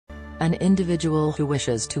An individual who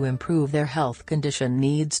wishes to improve their health condition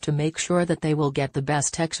needs to make sure that they will get the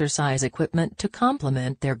best exercise equipment to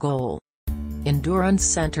complement their goal.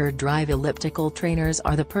 Endurance-centered drive elliptical trainers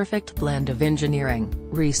are the perfect blend of engineering,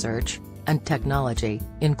 research, and technology,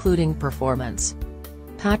 including performance.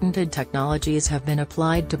 Patented technologies have been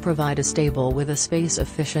applied to provide a stable with a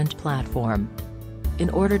space-efficient platform. In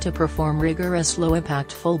order to perform rigorous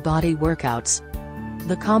low-impact full-body workouts,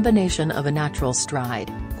 the combination of a natural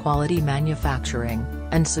stride, quality manufacturing,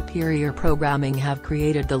 and superior programming have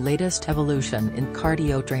created the latest evolution in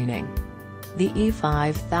cardio training. The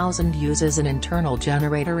E5000 uses an internal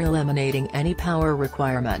generator eliminating any power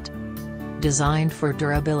requirement. Designed for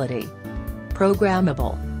durability.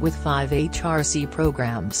 Programmable, with 5 HRC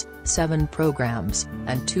programs, 7 programs,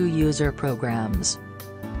 and 2 user programs.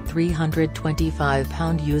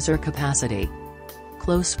 325-pound user capacity.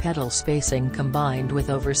 Close pedal spacing combined with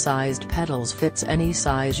oversized pedals fits any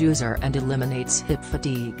size user and eliminates hip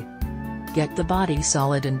fatigue. Get the body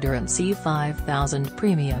solid endurance E5000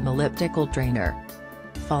 premium elliptical trainer.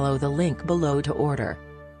 Follow the link below to order.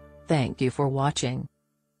 Thank you for watching.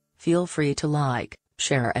 Feel free to like,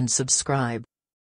 share and subscribe.